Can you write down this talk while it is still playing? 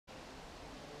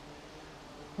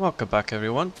Welcome back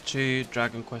everyone to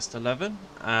Dragon Quest XI,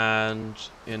 and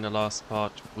in the last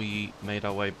part we made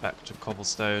our way back to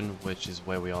Cobblestone, which is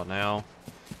where we are now,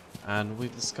 and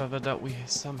we've discovered that we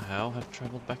somehow have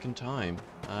travelled back in time,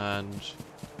 and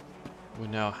we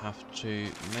now have to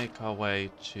make our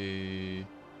way to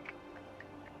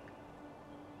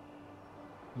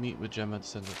meet with Gemma at the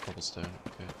center of Cobblestone.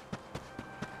 Okay.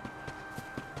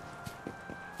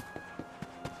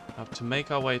 Have to make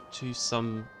our way to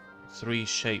some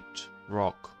three-shaped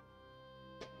rock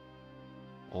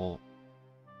or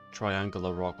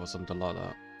triangular rock or something like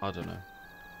that. I don't know.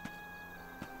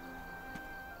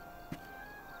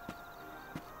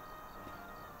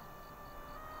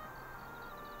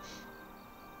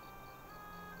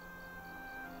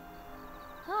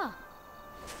 Huh.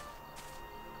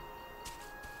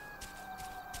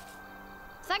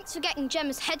 Thanks for getting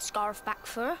Gemma's headscarf back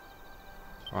for her.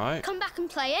 Right. Come back and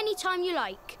play any time you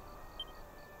like.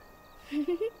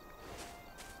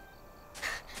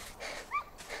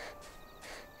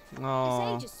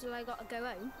 Aww. It's ages till I gotta go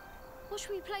home. What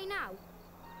should we play now?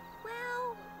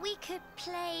 Well, we could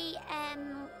play, Oh. hide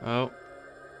and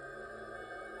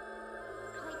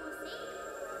seek.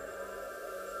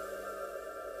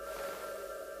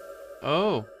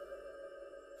 Oh.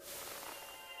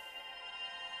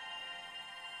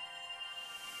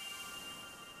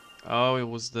 Oh, it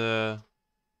was the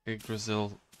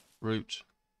Yggdrasil route.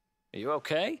 Are you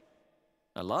okay?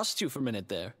 I lost you for a minute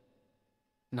there.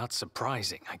 Not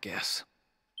surprising, I guess.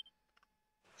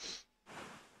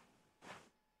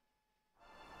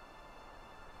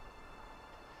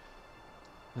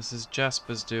 This is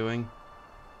Jasper's doing.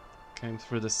 Came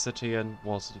through the city and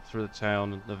was through the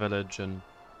town and the village and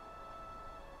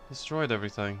destroyed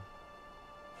everything.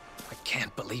 I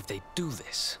can't believe they do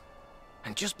this.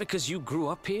 And just because you grew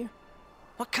up here?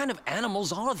 What kind of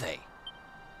animals are they?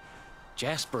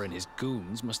 Jasper and his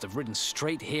goons must have ridden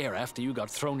straight here after you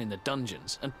got thrown in the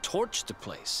dungeons and torched the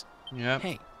place. Yeah.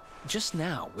 Hey, just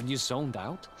now, when you zoned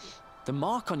out, the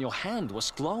mark on your hand was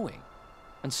glowing.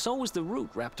 And so was the root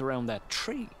wrapped around that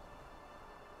tree.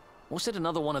 Was it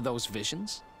another one of those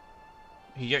visions?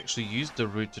 He actually used the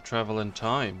route to travel in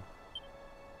time.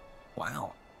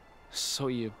 Wow. So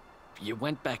you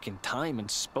went back in time and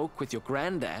spoke with your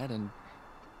granddad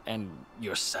and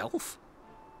yourself?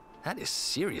 That is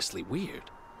seriously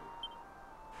weird.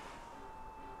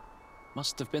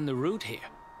 Must have been the root here.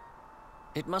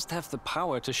 It must have the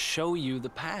power to show you the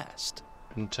past.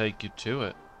 And take you to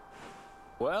it.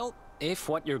 Well, if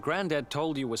what your granddad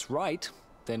told you was right,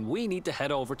 then we need to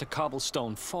head over to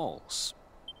Cobblestone Falls.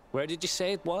 Where did you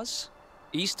say it was?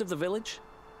 East of the village?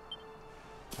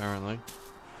 Apparently.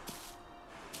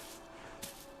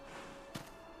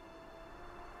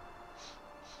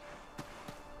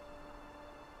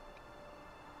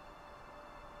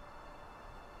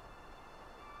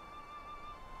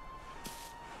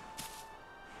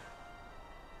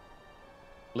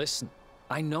 Listen,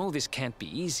 I know this can't be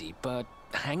easy, but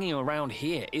hanging around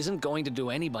here isn't going to do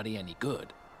anybody any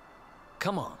good.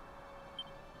 Come on.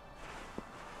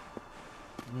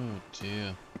 Oh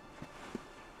dear.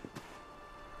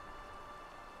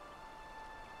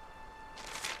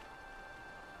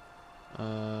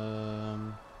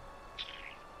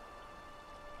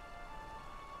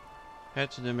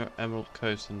 Head to the Emerald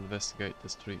Coast and investigate the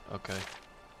street. Okay.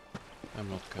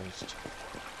 Emerald Coast.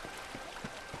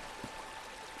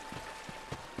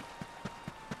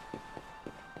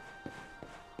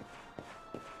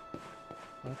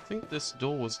 I think this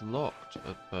door was locked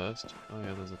at first. Oh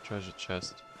yeah, there's a treasure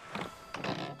chest.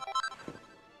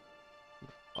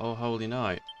 Oh, Holy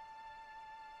Night.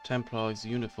 Templars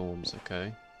uniforms,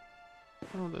 okay.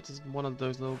 Oh, that is one of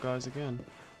those little guys again.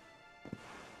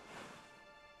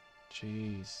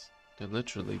 Jeez. They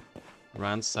literally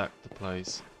ransacked the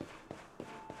place.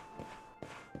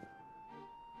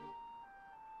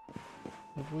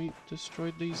 Have we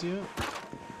destroyed these yet?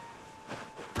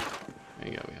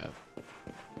 Yeah, we have.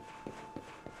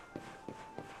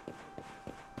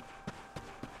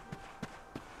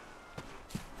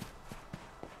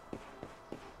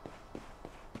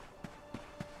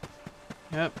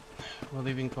 Yep, we're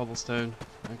leaving Cobblestone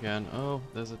again. Oh,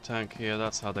 there's a tank here.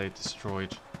 That's how they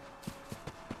destroyed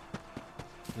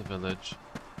the village.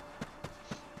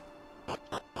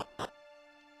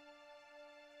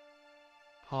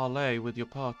 Parlay with your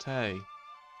partay.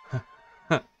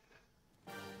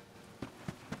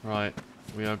 Right,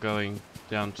 we are going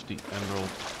down to the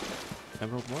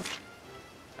Emerald what?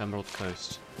 Emerald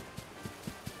Coast.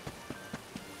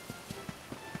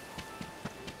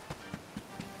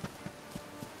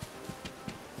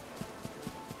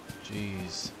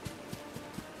 Jeez.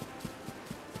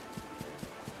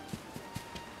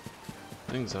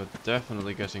 Things are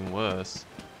definitely getting worse.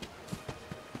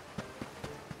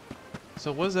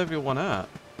 So where's everyone at?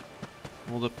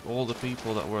 All the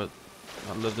people that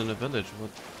lived in the village.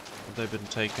 Have they been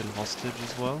taken hostage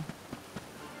as well?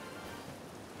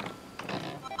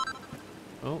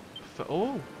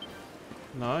 Oh,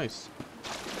 nice.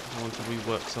 If I want to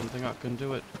rework something, I can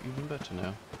do it even better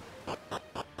now.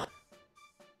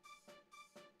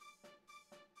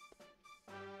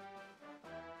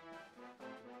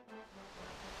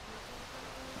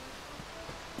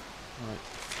 Right,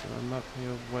 got a map here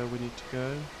of where we need to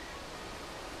go.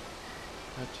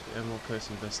 Head to the Emerald Coast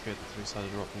and investigate the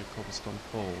three-sided rock near Cobblestone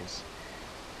Falls.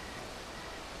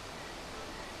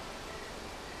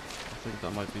 I think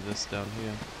that might be this down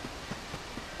here.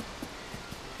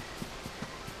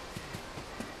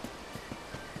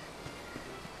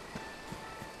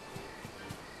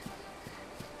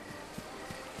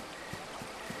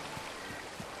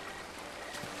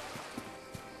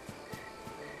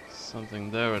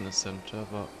 Something there in the center,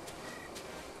 but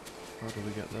how do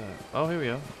we get there? Oh, here we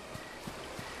are.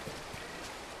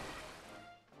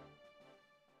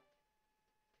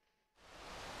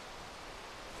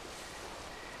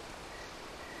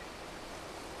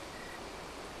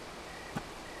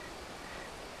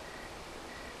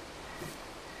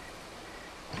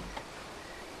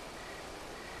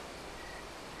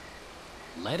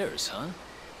 Letters, huh?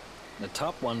 The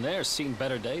top one there's seen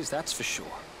better days, that's for sure.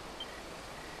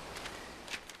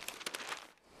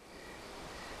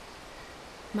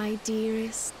 My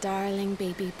dearest, darling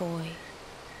baby boy,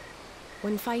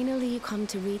 when finally you come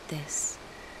to read this,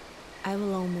 I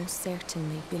will almost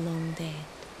certainly be long dead.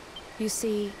 You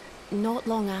see, not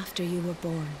long after you were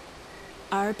born,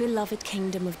 our beloved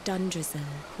kingdom of Dundrasil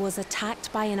was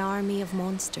attacked by an army of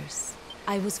monsters.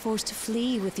 I was forced to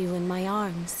flee with you in my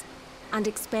arms, and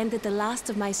expended the last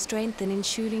of my strength in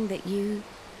ensuring that you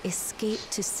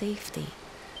escaped to safety.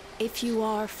 If you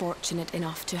are fortunate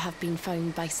enough to have been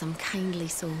found by some kindly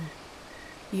soul,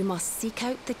 you must seek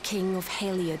out the King of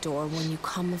Heliodor when you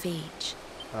come of age.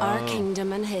 Our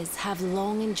kingdom and his have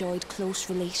long enjoyed close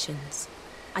relations,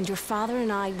 and your father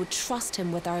and I would trust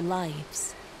him with our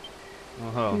lives.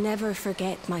 Never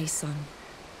forget, my son,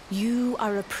 you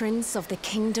are a prince of the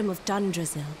kingdom of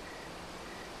Dundrasil.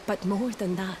 But more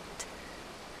than that,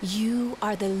 you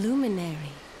are the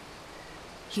luminary.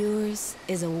 Yours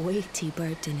is a weighty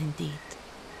burden indeed.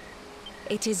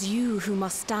 It is you who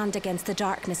must stand against the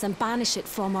darkness and banish it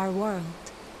from our world.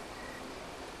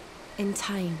 In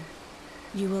time,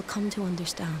 you will come to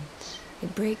understand.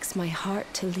 It breaks my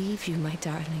heart to leave you, my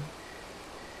darling.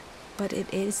 But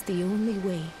it is the only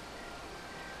way.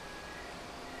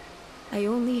 I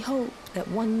only hope that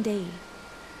one day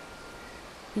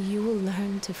you will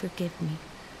learn to forgive me.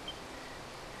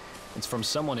 It's from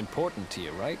someone important to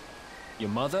you, right? Your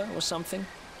mother or something?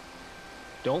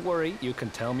 Don't worry, you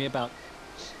can tell me about...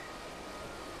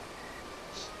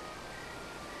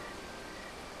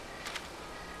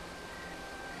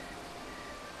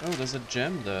 Oh, there's a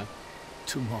gem there.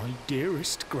 To my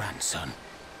dearest grandson.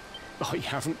 I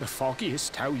haven't the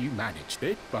foggiest how you managed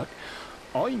it, but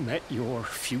I met your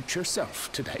future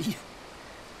self today.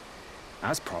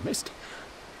 As promised,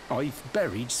 I've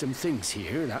buried some things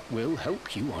here that will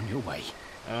help you on your way.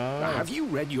 Have you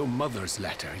read your mother's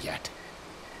letter yet?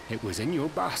 It was in your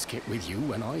basket with you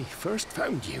when I first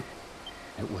found you.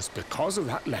 It was because of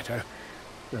that letter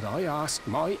that I asked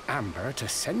my Amber to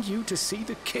send you to see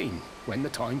the king when the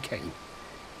time came.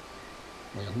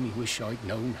 I only wish I'd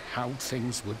known how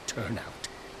things would turn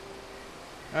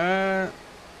out.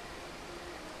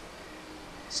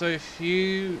 So if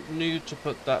you knew to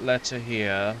put that letter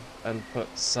here and put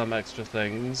some extra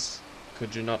things,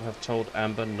 could you not have told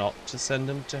Amber not to send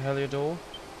him to Heliodor?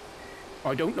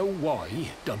 I don't know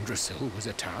why Dundrasil was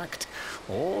attacked,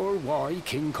 or why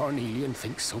King Carnelian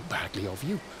thinks so badly of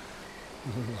you.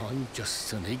 I'm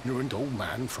just an ignorant old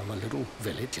man from a little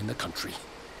village in the country.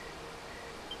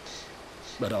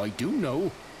 But I do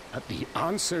know that the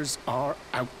answers are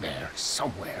out there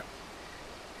somewhere.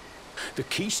 The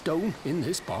keystone in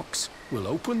this box will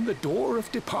open the door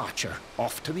of departure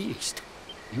off to the east.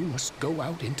 You must go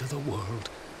out into the world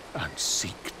and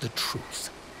seek the truth.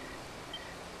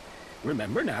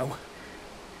 Remember now,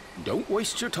 don't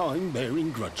waste your time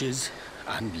bearing grudges,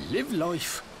 and live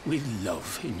life with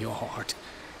love in your heart.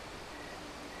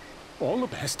 All the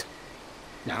best,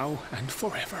 now and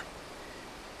forever.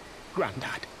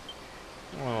 Grandad.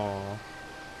 Aww.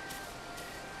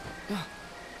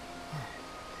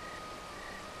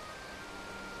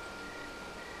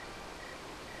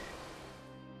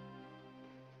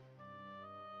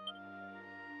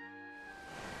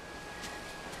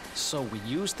 So we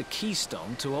use the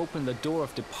keystone to open the door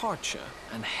of departure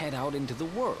and head out into the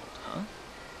world, huh?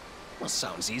 Well,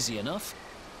 sounds easy enough.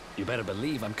 You better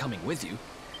believe I'm coming with you.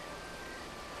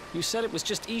 You said it was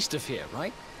just east of here,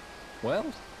 right?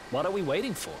 Well, what are we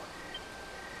waiting for?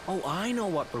 Oh, I know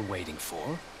what we're waiting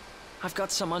for. I've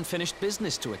got some unfinished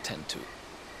business to attend to.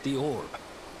 The orb.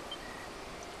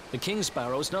 The King's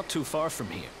Barrow's not too far from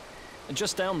here.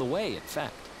 Just down the way, in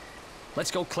fact.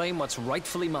 Let's go claim what's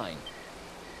rightfully mine.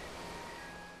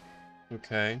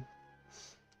 Okay.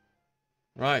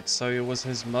 Right, so it was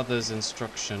his mother's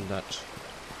instruction that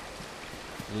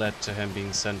led to him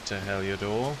being sent to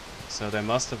Heliodor. So they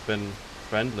must have been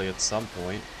friendly at some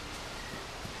point.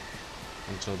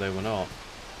 Until they were not.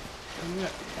 And yeah,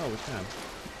 oh, we can.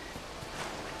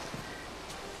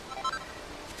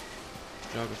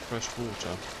 Jug of fresh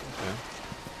water. Okay.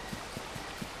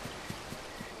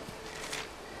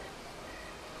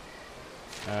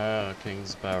 Ah,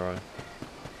 King's Barrow.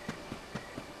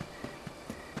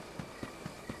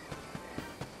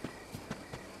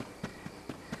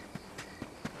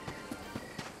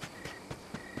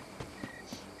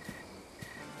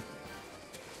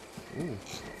 Ooh.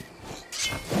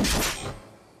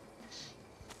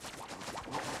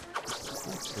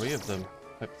 3 of them.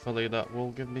 Hopefully that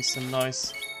will give me some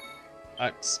nice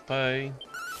XP.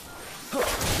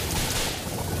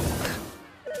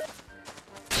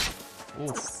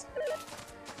 Oof.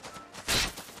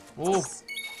 Oof.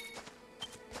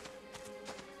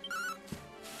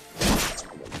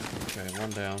 Okay, 1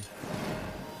 down.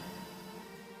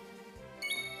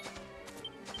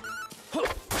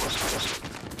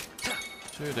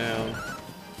 Two down.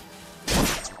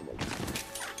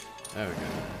 There we go.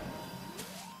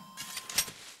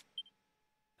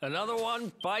 Another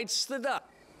one bites the dust.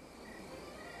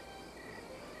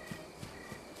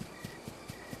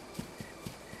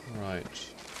 Right.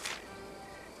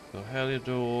 So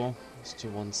Heliodor is to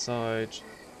one side.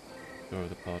 Door of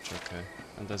departure, okay.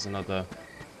 And there's another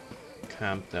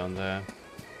camp down there.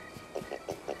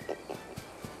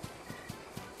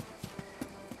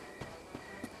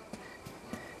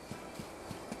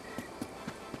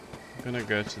 I'm gonna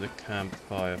go to the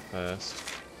campfire first.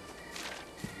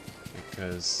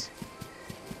 Because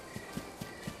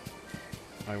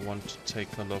I want to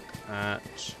take a look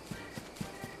at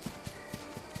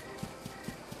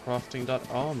crafting that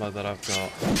armor that I've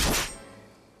got.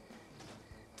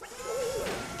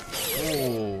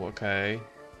 Oh, okay.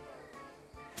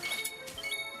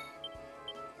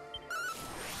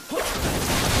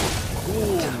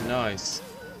 Oh, nice.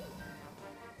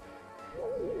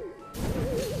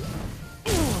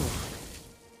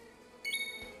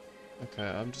 Okay,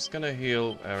 I'm just gonna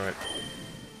heal Eric.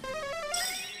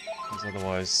 Because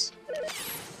otherwise...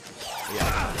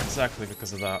 Yeah, exactly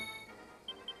because of that.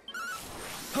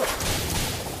 Oh.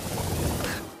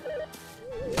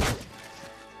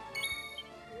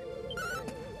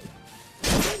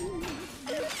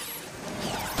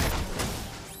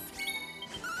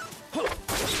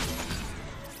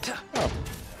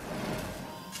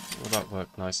 Well, that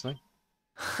worked nicely.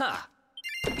 Ha!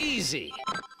 Easy!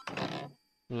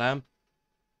 Lamp.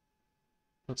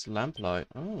 What's lamplight?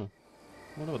 Oh.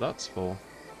 I wonder what that's for.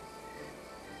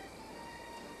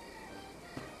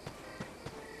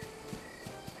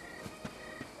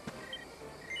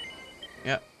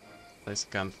 Yeah. Place a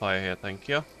campfire here, thank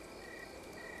you.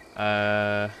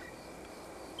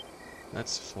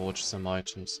 Let's forge some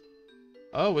items.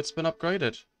 Oh, it's been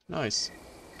upgraded. Nice.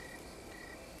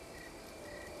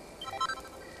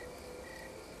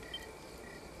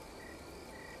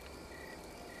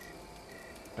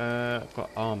 I've got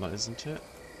armor, isn't it?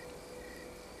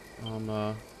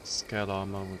 Armor, scale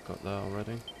armor, we've got that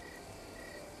already.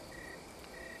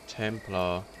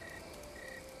 Templar.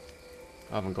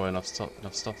 I haven't got enough stuff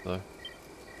though.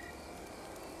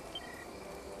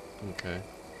 Okay.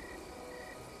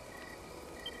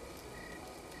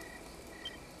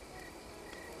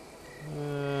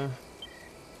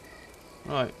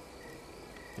 Right.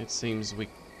 It seems we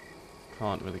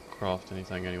can't really craft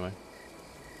anything anyway.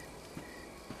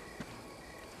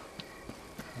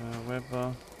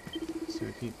 However, see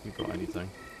if you got anything.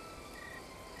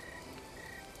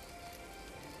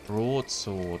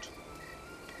 Broadsword.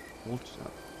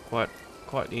 Quite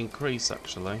the increase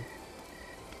actually.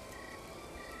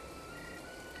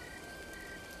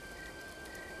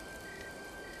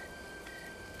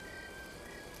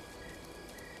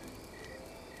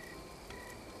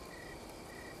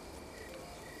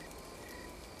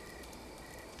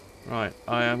 Right,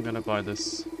 I am gonna buy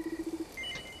this.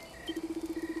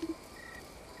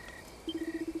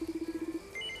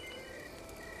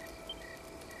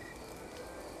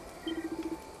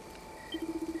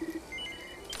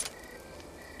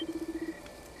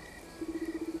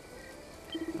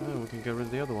 can get rid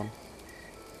of the other one.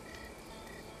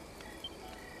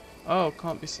 Oh,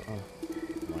 can't be so... Oh,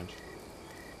 never mind.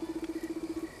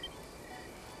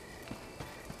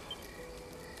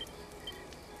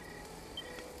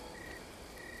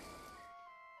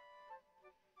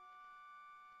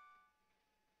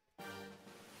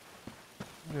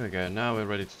 There we go, now we're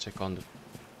ready to take on the...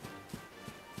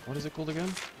 What is it called again?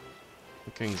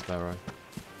 The King's Barrow.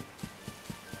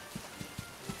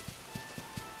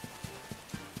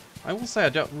 I will say I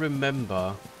don't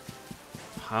remember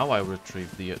how I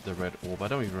retrieved the red orb. I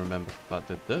don't even remember if I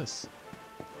did this.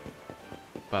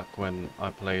 Back when I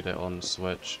played it on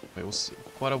Switch. It was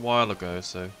quite a while ago,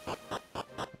 so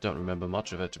I don't remember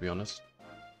much of it, to be honest.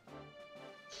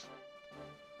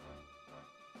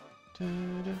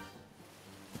 Da-da.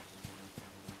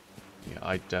 Yeah,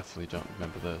 I definitely don't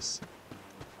remember this.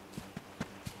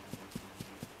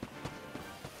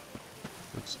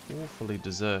 Looks awfully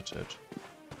deserted.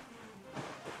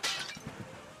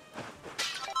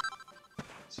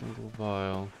 Single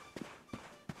vial.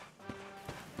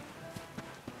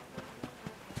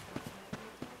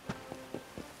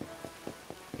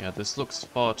 Yeah, this looks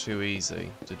far too easy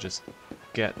to just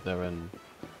get there and...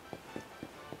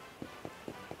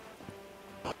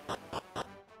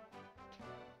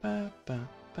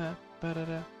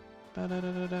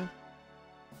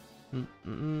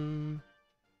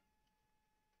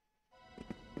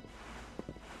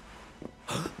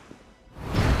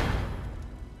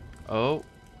 Oh,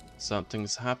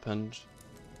 something's happened.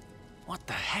 What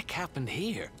the heck happened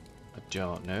here? I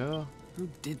don't know. Who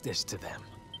did this to them?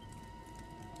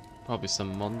 Probably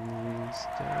some monster.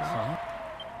 Huh?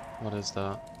 What is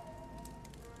that?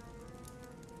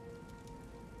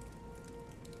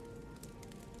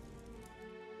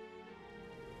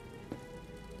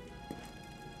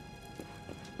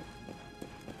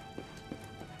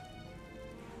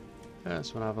 Okay,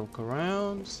 so we'll have a look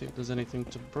around, see if there's anything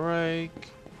to break.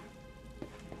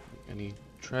 Any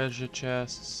treasure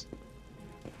chests?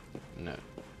 No.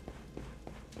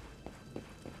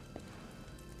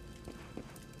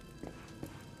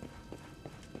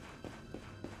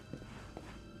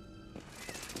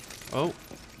 Oh!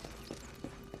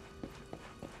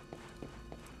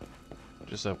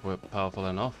 Just hope we're powerful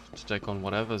enough to take on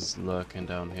whatever's lurking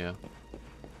down here.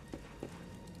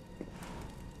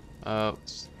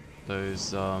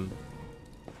 Those, Oh,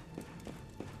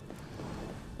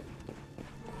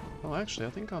 actually, I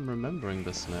think I'm remembering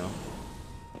this now.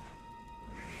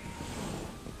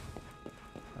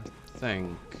 I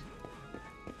think...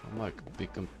 I might be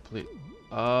complete...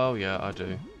 Oh, yeah, I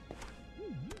do.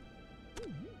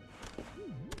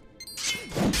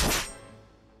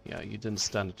 Yeah, you didn't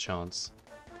stand a chance.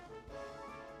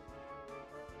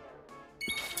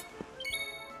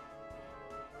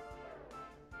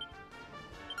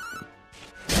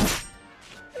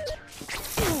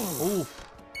 Ooh.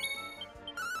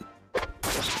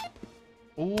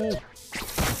 Ooh.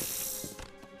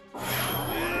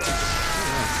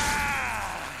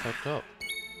 Fucked up.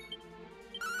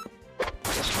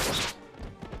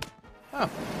 Ah,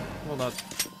 well that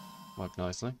worked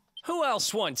nicely. Who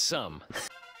else wants some?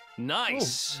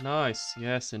 Nice. Ooh, nice.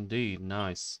 Yes, indeed.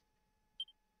 Nice.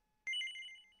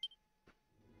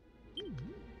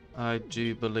 I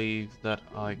do believe that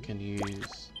I can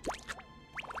use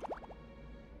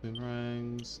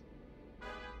boomerangs.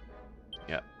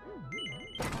 Yeah.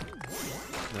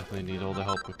 Definitely need all the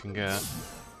help we can get.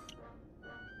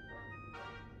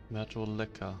 Metal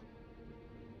liquor.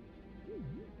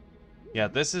 Yeah,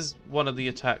 this is one of the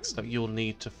attacks that you'll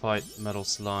need to fight metal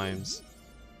slimes.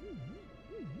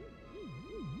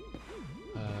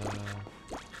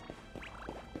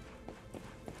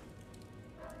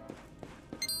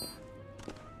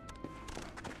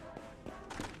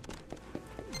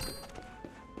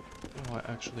 Oh, I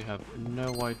actually have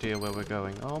no idea where we're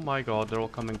going. Oh my god, they're all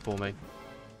coming for me.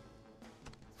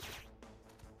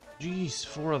 Jeez,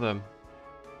 4 of them.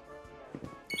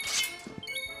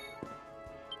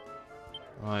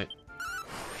 Right.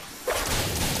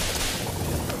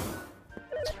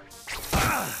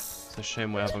 It's a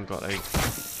shame we haven't got a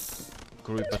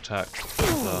group attack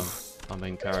with our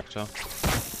main character.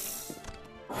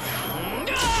 We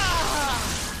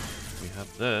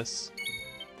have this.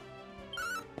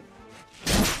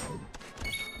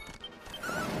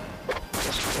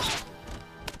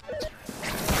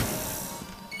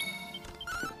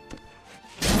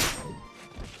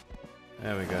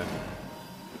 There we go.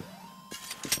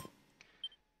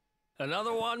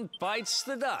 Another one bites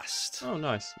the dust. Oh,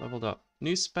 nice. Leveled up.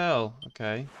 New spell.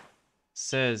 Okay.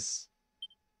 Says...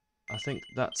 I think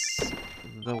that's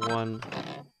the one...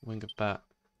 Wing of Bat.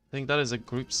 I think that is a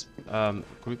group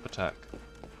attack.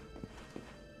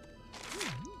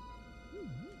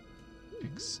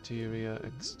 exterior,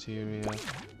 exterior. I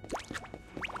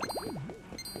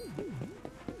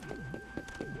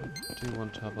do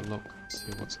want to have a look,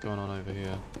 see what's going on over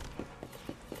here.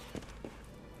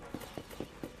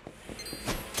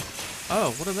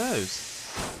 Oh, what are those?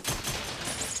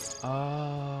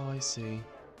 Oh, I see.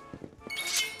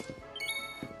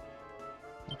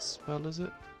 What spell is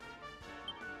it?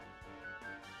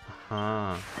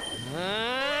 Aha.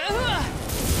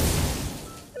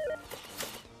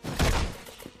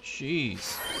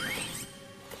 Jeez.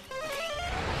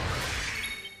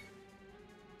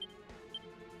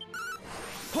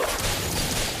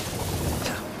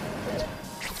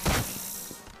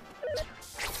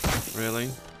 Really?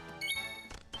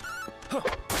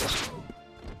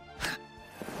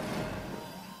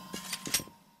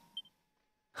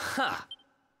 Ha!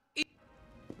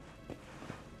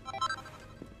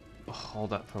 Oh, hold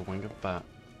that for a wing of bat.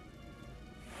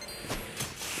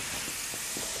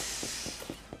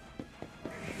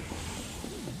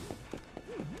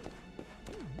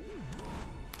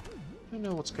 I don't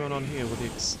know what's going on here with the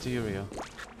exterior.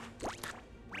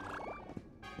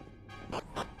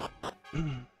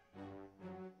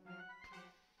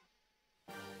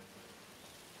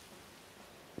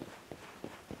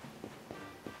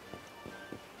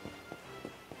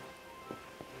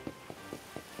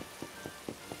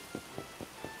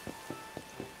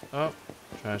 Oh,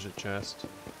 treasure chest.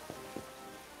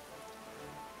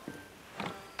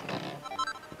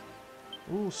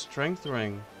 Ooh, strength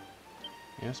ring.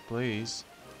 Yes, please.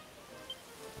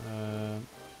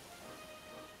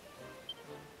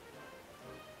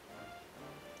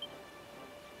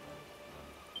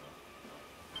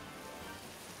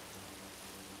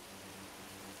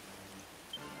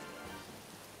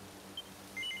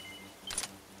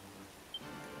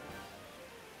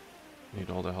 Need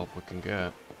all the help we can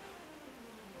get.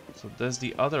 So there's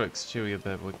the other exterior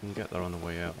bit, we can get there on the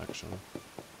way out, actually.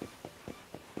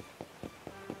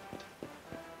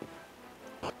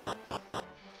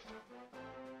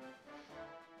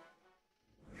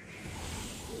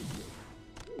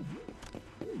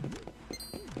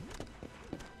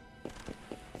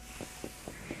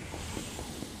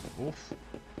 Oof.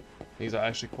 These are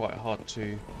actually quite hard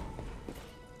to...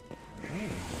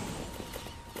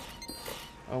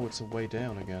 Oh, it's a way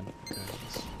down again. Okay,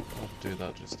 let's not do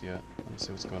that just yet. Let me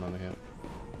see what's going on here.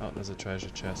 Oh, there's a treasure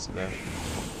chest there.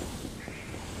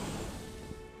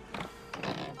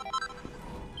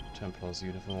 Templar's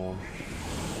uniform.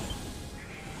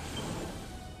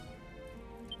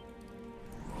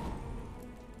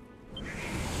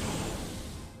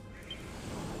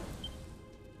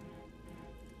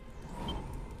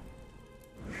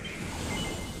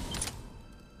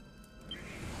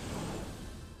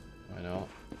 Why not?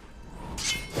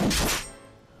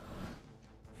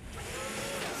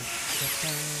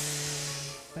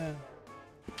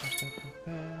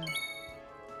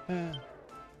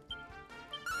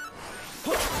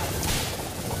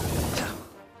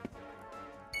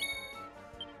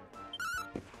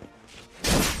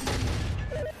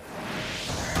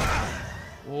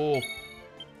 Oh.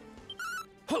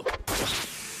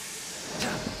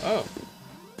 Oh.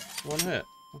 One hit.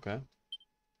 Okay.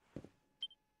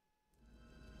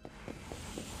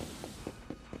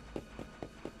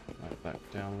 Right, back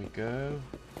down we go.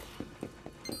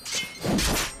 Get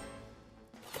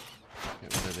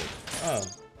rid of it. Oh.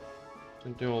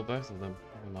 Didn't do all both of them.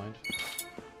 Never mind.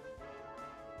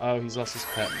 Oh, he's lost his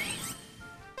pet.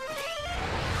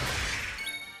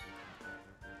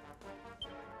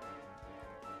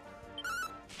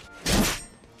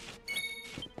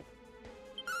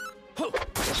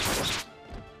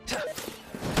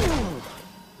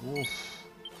 Oof.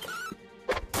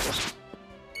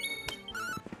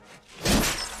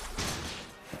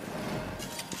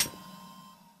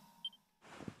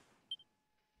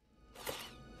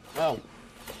 Oh.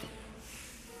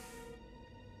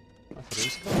 I thought he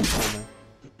was coming for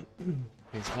me.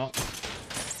 He's not.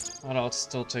 And I'll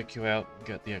still take you out and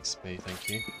get the XP, thank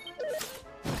you.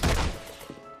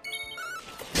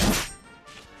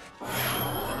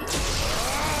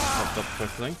 Popped up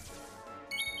quickly.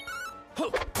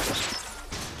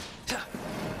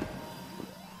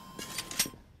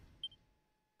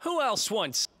 Who else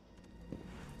wants?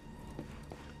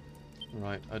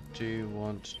 Right, I do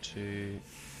want to...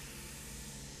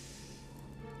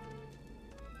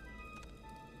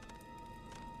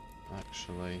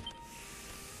 Actually...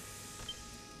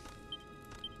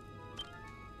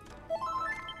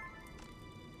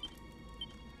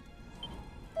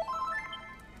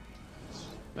 It's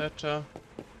better.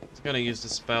 I was gonna use the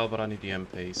spell, but I need the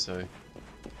MP, so...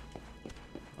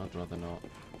 I'd rather not.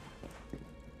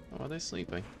 Oh, are they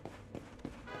sleeping?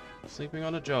 Sleeping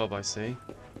on a job, I see.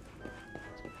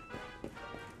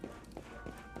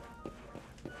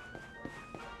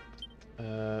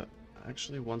 I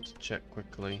actually want to check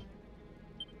quickly.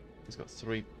 He's got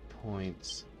 3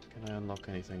 points. Can I unlock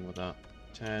anything with that?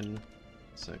 10,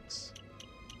 6.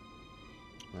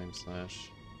 Flame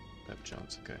slash. Pep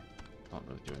chance, okay. Can't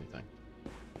really do anything.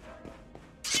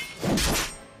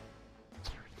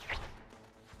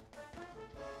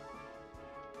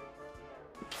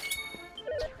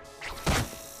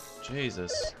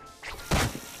 Jesus.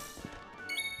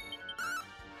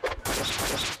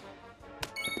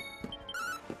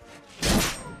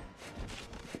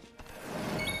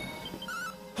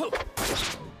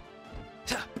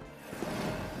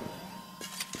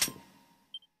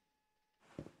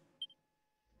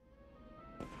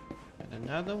 And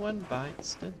another one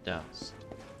bites the dust.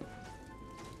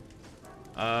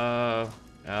 I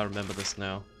remember this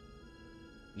now.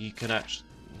 You can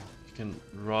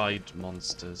ride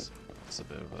monsters. It's a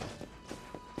bit of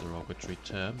a derogatory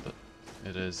term, but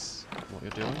it is what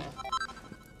you're doing.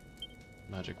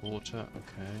 Magic water,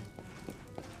 okay.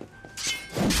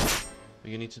 But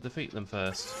you need to defeat them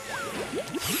first.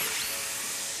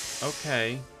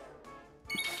 Okay.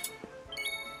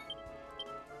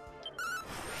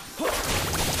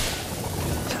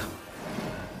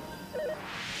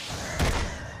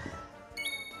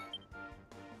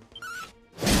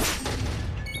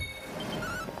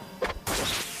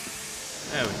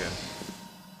 There we go.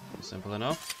 Simple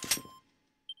enough.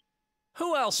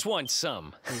 Who else wants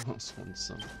some? Who else wants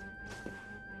some?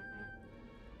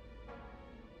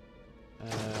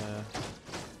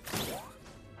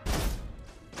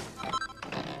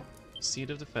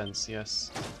 Seed of defense,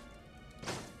 yes.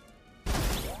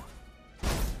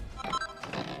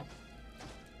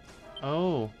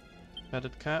 Oh,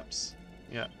 feathered caps?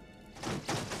 Yeah.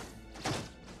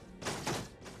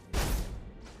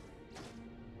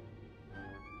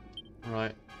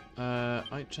 Right.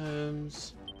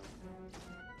 Items.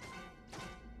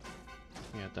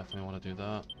 Yeah, definitely want to do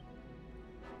that.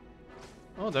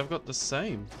 Oh, they've got the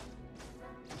same.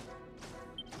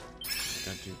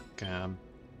 Gonna do Gam.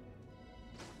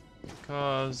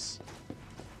 Because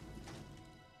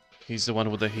he's the one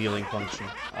with the healing function.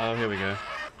 Oh, here we go.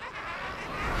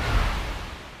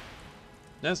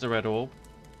 There's the red orb.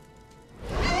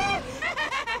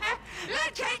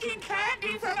 They're taking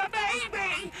candy from a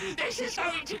baby! This is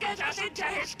going to get us into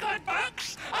his good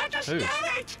books! I just know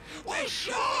it! We're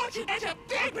sure to get a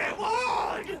big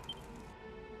reward!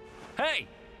 Hey,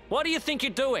 what do you think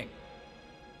you're doing?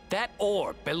 That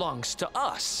orb belongs to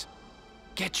us.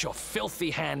 Get your filthy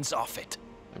hands off it.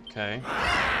 Okay.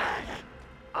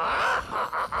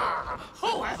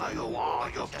 Whoever you are,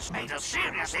 you've just made a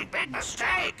seriously big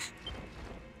mistake!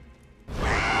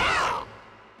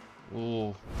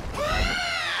 Ooh.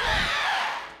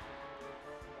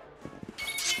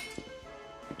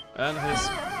 And his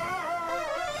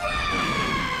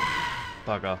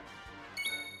bugger.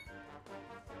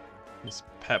 His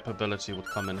pep ability would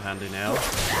come in handy now.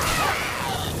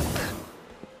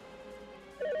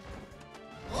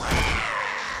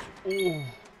 Ooh.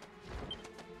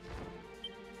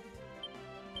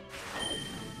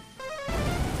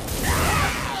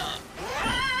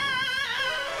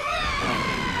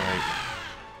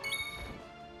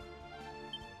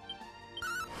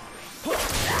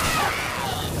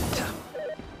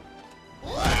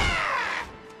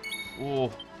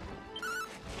 Ooh.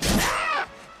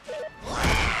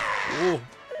 Ooh.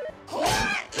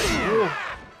 Ooh.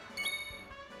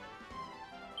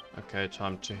 Okay,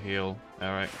 time to heal,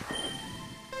 Eric.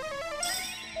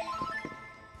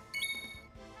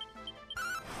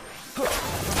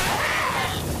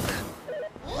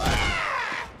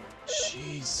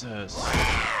 Jesus.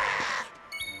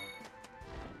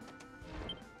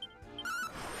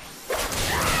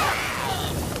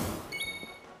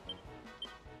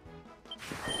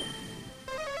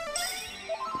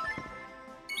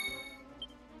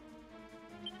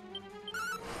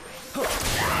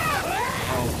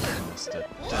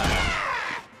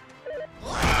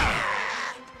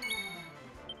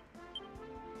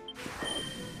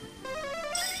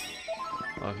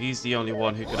 Well, he's the only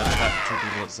one who can attack two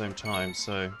people at the same time,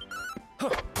 so...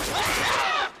 Oof.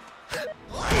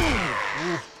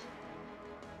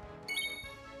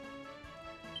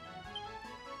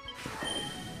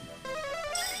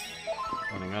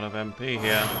 Running out of MP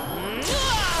here.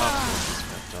 Oh, he's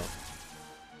fucked up.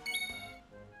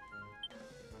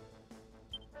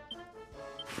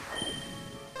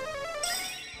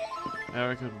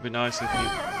 Eric, it would be nice if you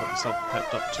got yourself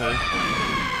pepped up too.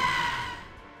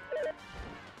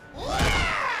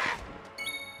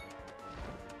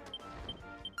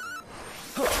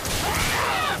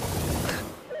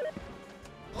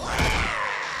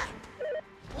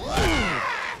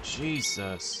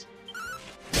 Jesus.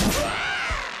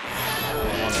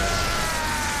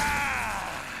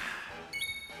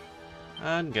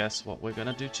 And guess what we're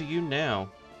gonna do to you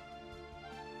now?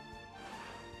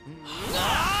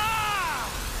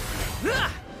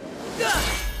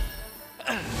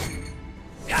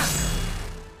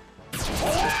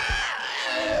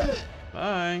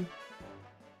 Bye.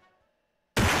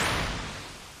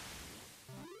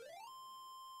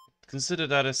 Consider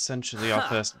that essentially our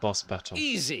first boss battle.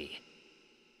 Easy.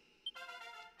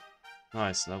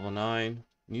 Nice, level 9.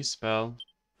 New spell.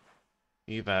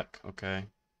 Evac, okay.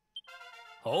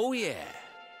 Oh yeah.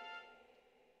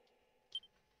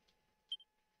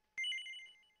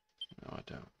 No, I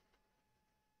don't.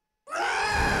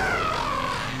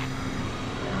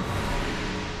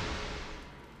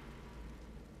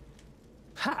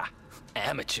 Ha!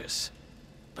 Amateurs.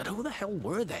 But who the hell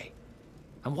were they?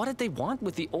 And what did they want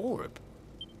with the orb?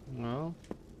 Well,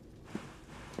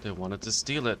 they wanted to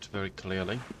steal it, very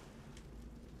clearly.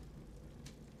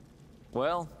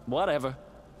 Well, whatever.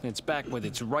 It's back with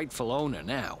its rightful owner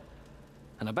now.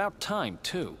 And about time,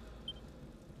 too.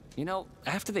 You know,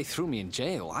 after they threw me in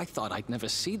jail, I thought I'd never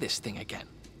see this thing again.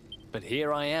 But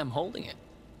here I am holding it.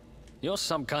 You're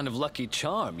some kind of lucky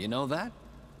charm, you know that?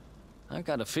 I've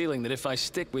got a feeling that if I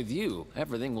stick with you,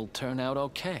 everything will turn out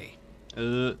okay.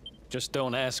 Just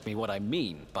don't ask me what I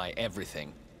mean by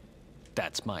everything.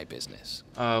 That's my business.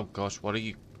 Oh gosh, what are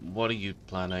you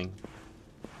planning?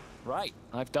 Right,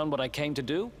 I've done what I came to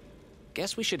do.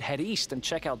 Guess we should head east and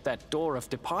check out that door of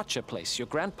departure place your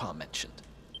grandpa mentioned.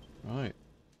 Right.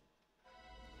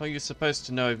 Well, you're supposed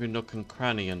to know every nook and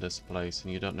cranny in this place,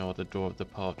 and you don't know what the door of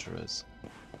departure is.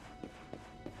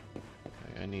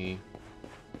 Okay,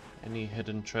 any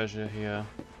hidden treasure here?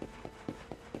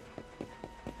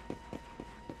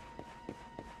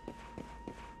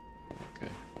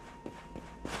 Okay.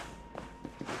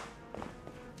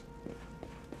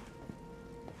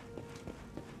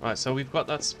 Right, so we've got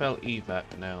that spell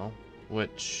evac now,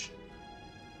 which...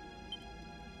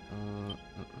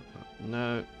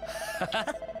 no.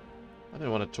 I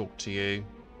don't want to talk to you.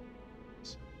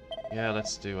 Yeah,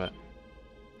 let's do it.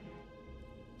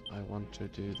 I want to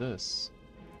do this.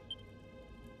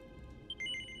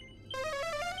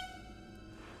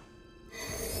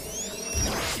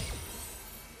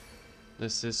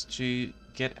 This is to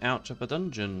get out of a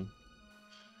dungeon.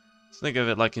 So think of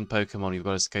it like in Pokemon, you've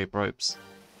got escape ropes.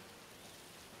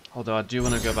 Although I do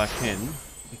want to go back in,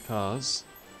 because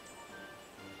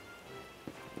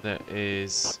there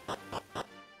is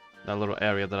that little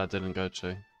area that I didn't go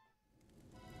to.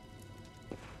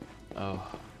 Oh,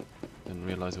 didn't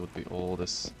realize it would be all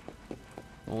this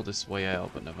way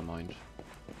out, but never mind.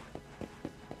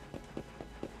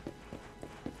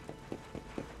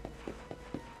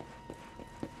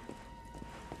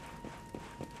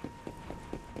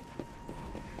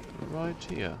 Right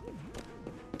here.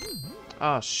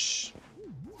 Ah, shoot.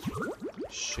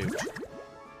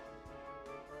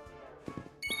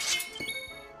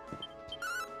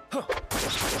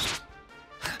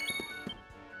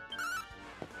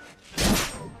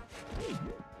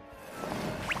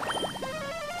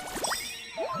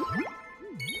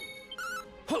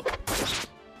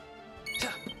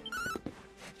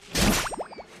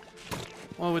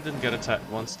 Well, we didn't get attacked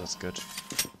once, that's good.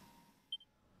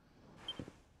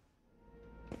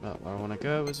 But where I want to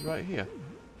go is right here.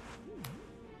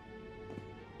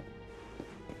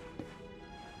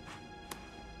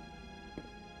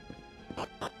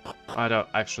 I don't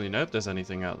actually know if there's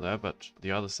anything out there, but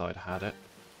the other side had it.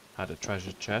 Had a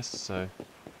treasure chest, so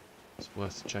it's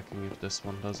worth checking if this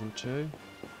one doesn't too.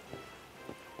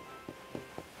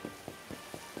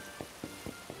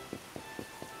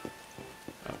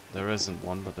 Oh, there isn't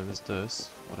one, but there is this.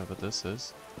 Whatever this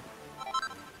is.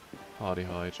 Hardy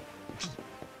hide.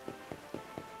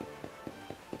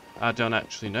 I don't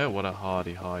actually know what a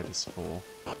hardy hide is for.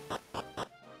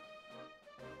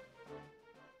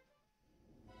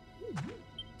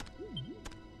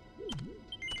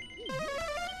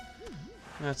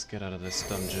 Let's get out of this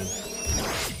dungeon.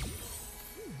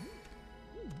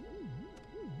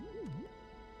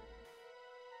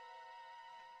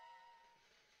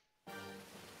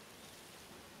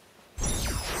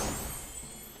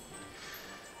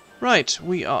 Right,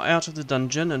 we are out of the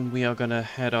dungeon and we are going to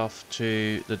head off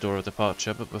to the door of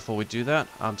departure, but before we do that,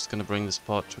 I'm just going to bring this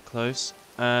part to a close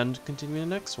and continue the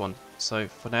next one. So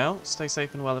for now, stay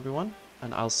safe and well everyone,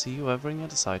 and I'll see you over on the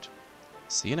other side.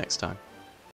 See you next time.